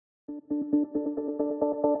Hi,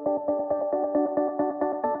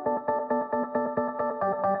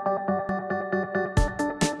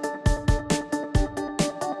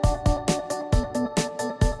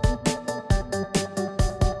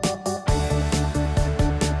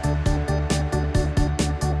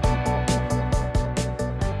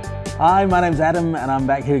 my name's Adam and I'm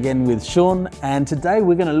back here again with Shaun, and today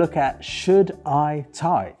we're going to look at should I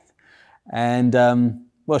tithe? And,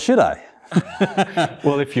 well, should I?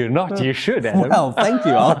 Well, if you're not, you should, Adam. Well, thank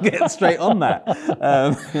you. I'll get straight on that.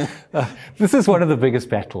 This is one of the biggest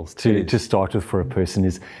battles to start with for a person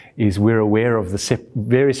is we're aware of the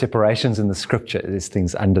various separations in the scripture. There's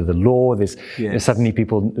things under the law. There's suddenly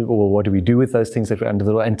people, well, what do we do with those things that are under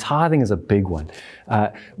the law? And tithing is a big one.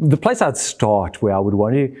 The place I'd start where I would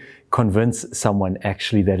want to convince someone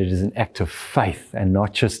actually that it is an act of faith and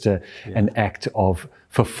not just an act of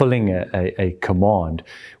fulfilling a command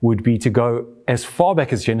would be to go as far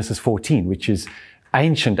back as Genesis 14, which is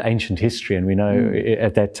ancient history. And we know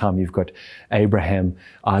at that time you've got Abraham,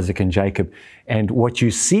 Isaac, and Jacob. And what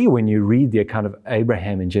you see when you read the account of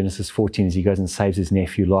Abraham in Genesis 14 is he goes and saves his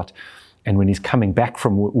nephew Lot. And when he's coming back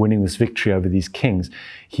from winning this victory over these kings,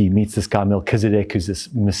 he meets this guy Melchizedek, who's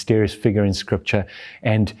this mysterious figure in scripture.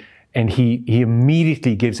 And he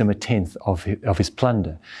immediately gives him a tenth of his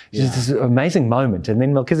plunder. It's this amazing moment. And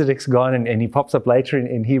then Melchizedek's gone and he pops up later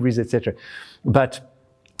in Hebrews, etc. But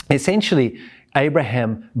essentially,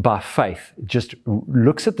 Abraham, by faith, just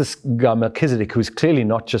looks at this guy Melchizedek, who's clearly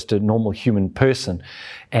not just a normal human person,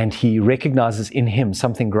 and he recognizes in him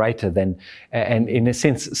something greater than, and in a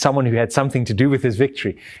sense, someone who had something to do with his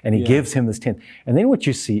victory. And he gives him this tenth. And then what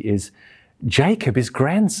you see is Jacob, his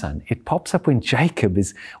grandson. It pops up when Jacob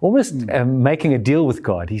is almost making a deal with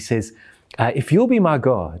God. He says, if you'll be my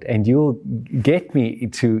God and you'll get me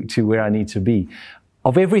to where I need to be,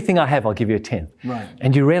 of everything I have, I'll give you a tenth. Right.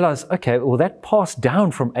 And you realize, okay, well, that passed down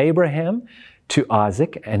from Abraham to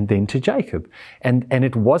Isaac and then to Jacob. And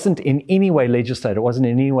it wasn't in any way legislated. It wasn't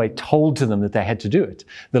in any way told to them that they had to do it.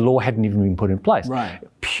 The law hadn't even been put in place. Right.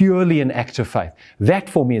 Purely an act of faith. That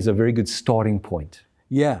for me is a very good starting point.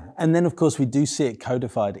 Yeah, and then of course we do see it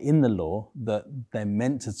codified in the law that they're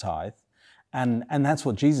meant to tithe, and that's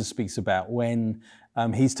what Jesus speaks about when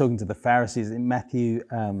he's talking to the Pharisees in Matthew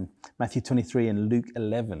 23 and Luke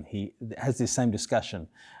 11. He has this same discussion,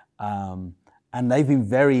 and they've been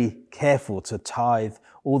very careful to tithe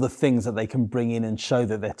all the things that they can bring in and show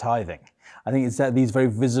that they're tithing. I think it's that these very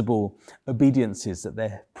visible obediences that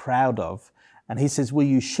they're proud of, and he says, well,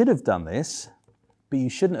 you should have done this, but you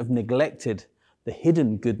shouldn't have neglected the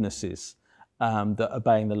hidden goodnesses that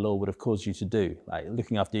obeying the law would have caused you to do, like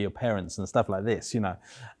looking after your parents and stuff like this, you know.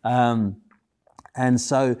 And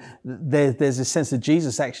so there's a sense that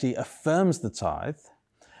Jesus actually affirms the tithe,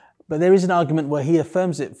 but there is an argument where he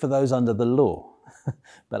affirms it for those under the law.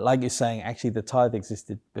 But like you're saying, actually the tithe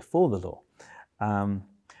existed before the law.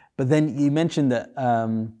 But then you mentioned that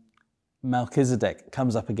Melchizedek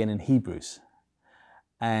comes up again in Hebrews.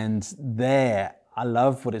 And there, I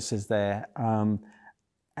love what it says there,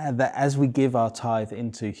 that as we give our tithe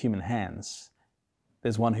into human hands,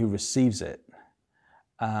 there's one who receives it.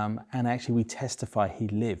 And actually we testify he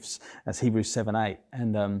lives, as Hebrews 7:8.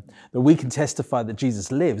 And that we can testify that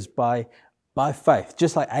Jesus lives by faith,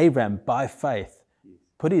 just like Abraham, by faith,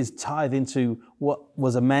 put his tithe into what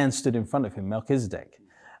was a man stood in front of him, Melchizedek.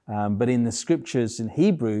 But in the scriptures in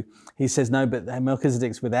Hebrew, he says, no, but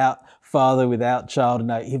Melchizedek's without father, without child.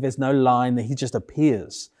 No, there's no line, he just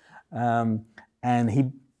appears. And he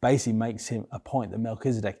basically makes him a point that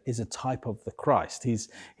Melchizedek is a type of the Christ. He's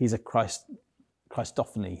a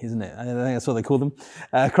Christophany, isn't it? I think that's what they call them.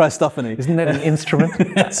 Christophany. Isn't that an instrument?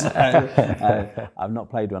 I've not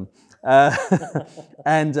played one.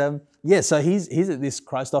 So he's at this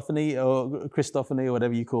Christophany or Christophany or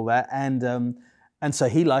whatever you call that. And so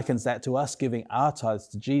he likens that to us giving our tithes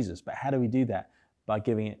to Jesus. But how do we do that? By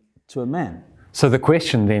giving it to a man. So the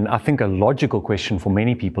question then, I think a logical question for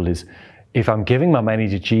many people is, if I'm giving my money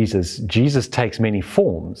to Jesus, Jesus takes many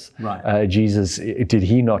forms. Right. Jesus, did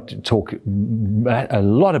he not talk a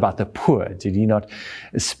lot about the poor? Did he not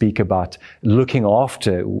speak about looking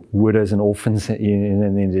after widows and orphans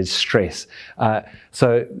in distress?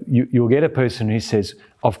 So you'll get a person who says,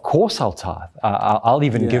 of course I'll tithe. I'll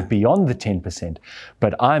even give beyond the 10%,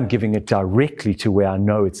 but I'm giving it directly to where I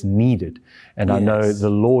know it's needed. And I know the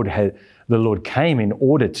Lord came in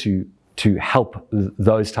order to help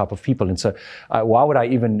those type of people. And so why would I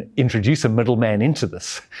even introduce a middleman into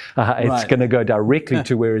this? It's going to go directly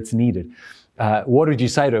to where it's needed. What would you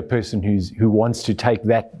say to a person who wants to take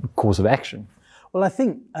that course of action? Well, I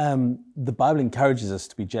think the Bible encourages us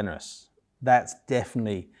to be generous. That's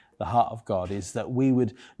definitely the heart of God, is that we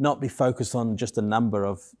would not be focused on just a number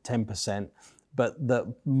of 10%, but that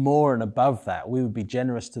more and above that, we would be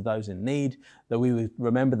generous to those in need, that we would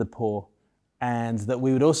remember the poor, and that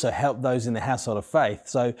we would also help those in the household of faith.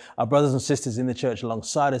 So our brothers and sisters in the church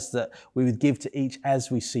alongside us, that we would give to each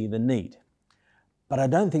as we see the need. But I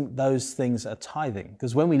don't think those things are tithing,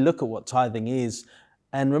 because when we look at what tithing is,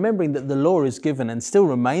 and remembering that the law is given and still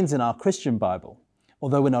remains in our Christian Bible,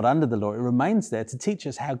 although we're not under the law, it remains there to teach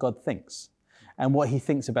us how God thinks and what he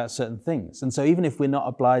thinks about certain things. And so even if we're not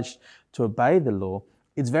obliged to obey the law,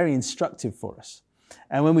 it's very instructive for us.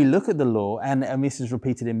 And when we look at the law, and this is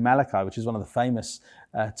repeated in Malachi, which is one of the famous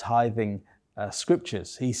tithing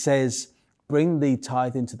scriptures, he says, bring the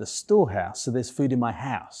tithe into the storehouse, so there's food in my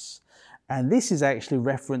house. And this is actually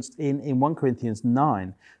referenced in 1 Corinthians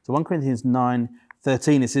 9. So 1 Corinthians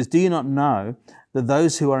 9:13, it says, do you not know that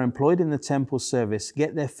those who are employed in the temple service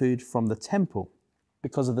get their food from the temple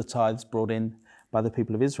because of the tithes brought in by the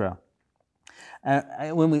people of Israel?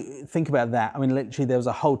 When we think about that, I mean, literally there was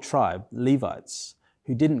a whole tribe, Levites,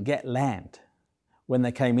 who didn't get land. When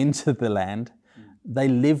they came into the land, they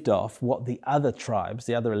lived off what the other tribes,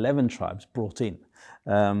 the other 11 tribes, brought in.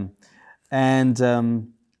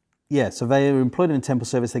 So they are employed in the temple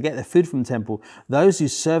service. They get their food from the temple. Those who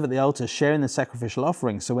serve at the altar share in the sacrificial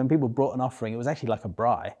offering. So when people brought an offering, it was actually like a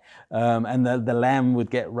braai. And the lamb would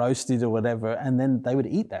get roasted or whatever, and then they would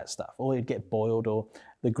eat that stuff. Or it'd get boiled, or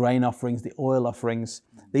the grain offerings, the oil offerings.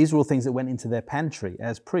 These were all things that went into their pantry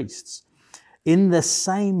as priests. In the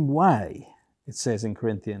same way, it says in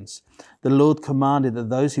Corinthians, the Lord commanded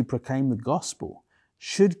that those who proclaim the gospel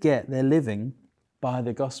should get their living by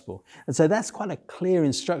the gospel. And so that's quite a clear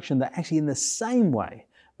instruction that actually in the same way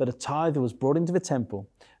that a tithe was brought into the temple,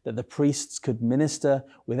 that the priests could minister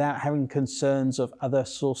without having concerns of other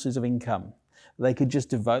sources of income. They could just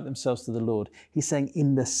devote themselves to the Lord. He's saying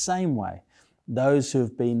in the same way, those who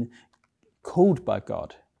have been called by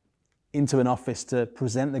God into an office to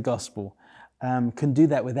present the gospel can do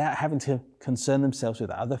that without having to concern themselves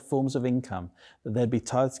with other forms of income, that there'd be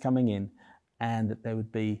tithes coming in and that there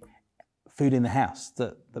would be food in the house.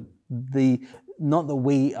 Not that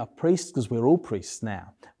we are priests, because we're all priests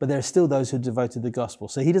now, but there are still those who are devoted to the gospel.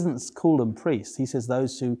 So he doesn't call them priests. He says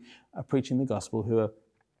those who are preaching the gospel, who are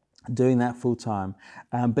doing that full time,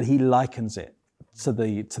 but he likens it to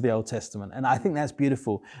the Old Testament. And I think that's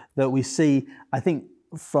beautiful, that we see, I think,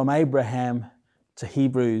 from Abraham to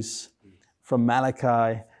Hebrews, from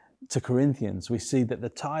Malachi to Corinthians, we see that the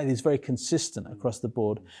tithe is very consistent across the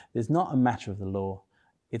board. There's not a matter of the law.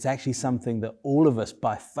 It's actually something that all of us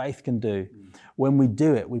by faith can do. When we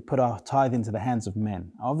do it, we put our tithe into the hands of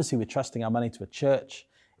men. Obviously, we're trusting our money to a church.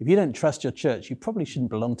 If you don't trust your church, you probably shouldn't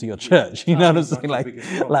belong to your church. You know what I'm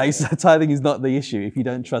saying? So tithing is not the issue if you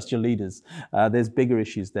don't trust your leaders. There's bigger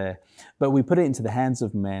issues there. But we put it into the hands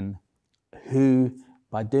of men who,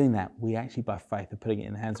 by doing that, we actually by faith are putting it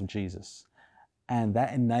in the hands of Jesus. And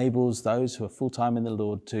that enables those who are full-time in the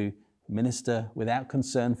Lord to minister without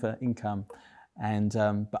concern for income.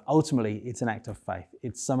 But ultimately, it's an act of faith.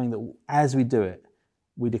 It's something that as we do it,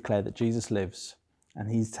 we declare that Jesus lives, and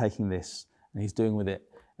he's taking this and he's doing with it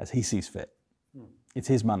as he sees fit. It's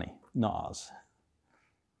his money, not ours.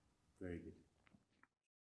 Very good.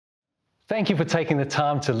 Thank you for taking the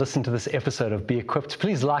time to listen to this episode of Be Equipped.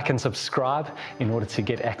 Please like and subscribe in order to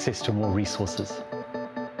get access to more resources.